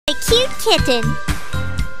cute kitten.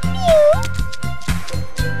 Mew.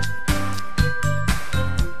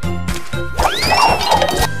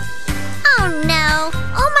 Oh no,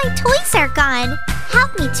 all my toys are gone.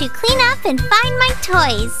 Help me to clean up and find my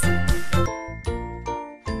toys.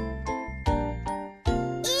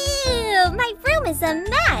 Ew, my room is a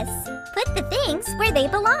mess. Put the things where they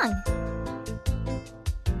belong.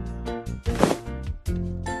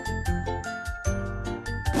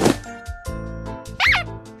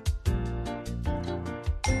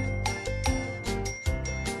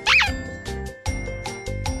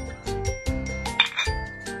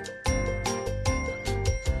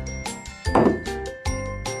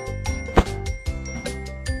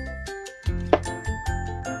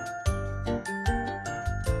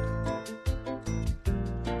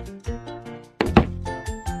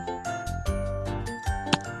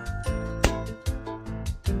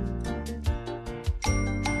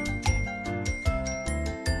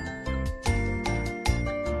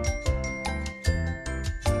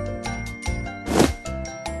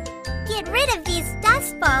 Get rid of these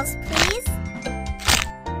dust balls, please.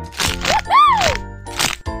 Woohoo!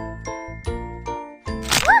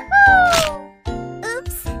 Woohoo!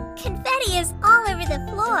 Oops, confetti is all over the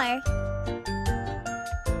floor.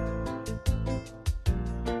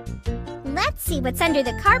 Let's see what's under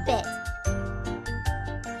the carpet.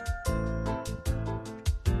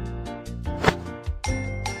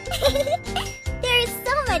 There is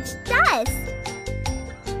so much dust.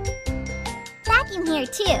 Vacuum here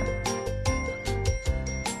too.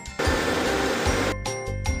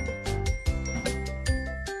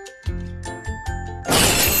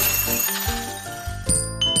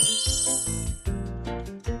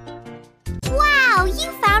 Wow,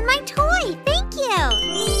 you found my toy! Thank you!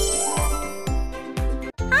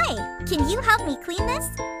 Hi, can you help me clean this?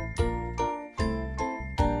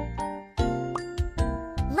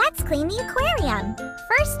 Let's clean the aquarium.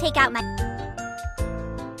 First, take out my...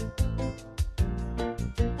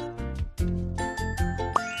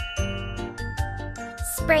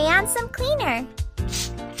 Spray on some cleaner.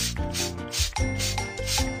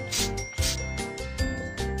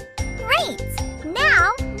 Great!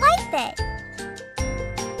 Now, wipe it.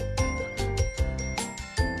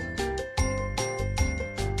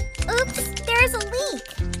 Oops, there's a leak.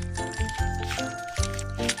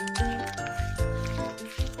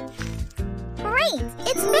 Great,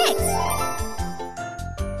 it's fixed.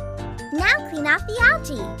 Now clean off the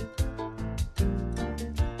algae.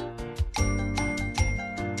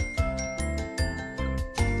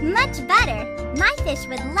 Much better. My fish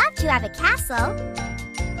would love to have a castle.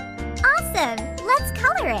 Awesome! Let's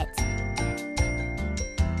color it.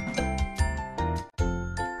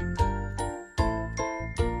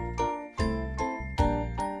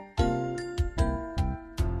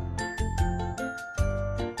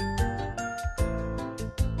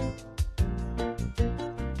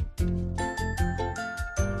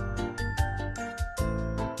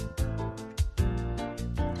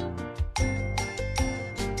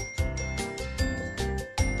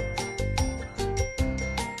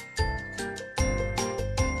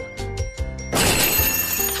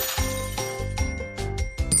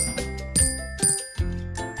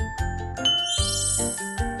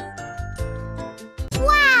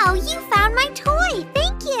 Wow, you found my toy!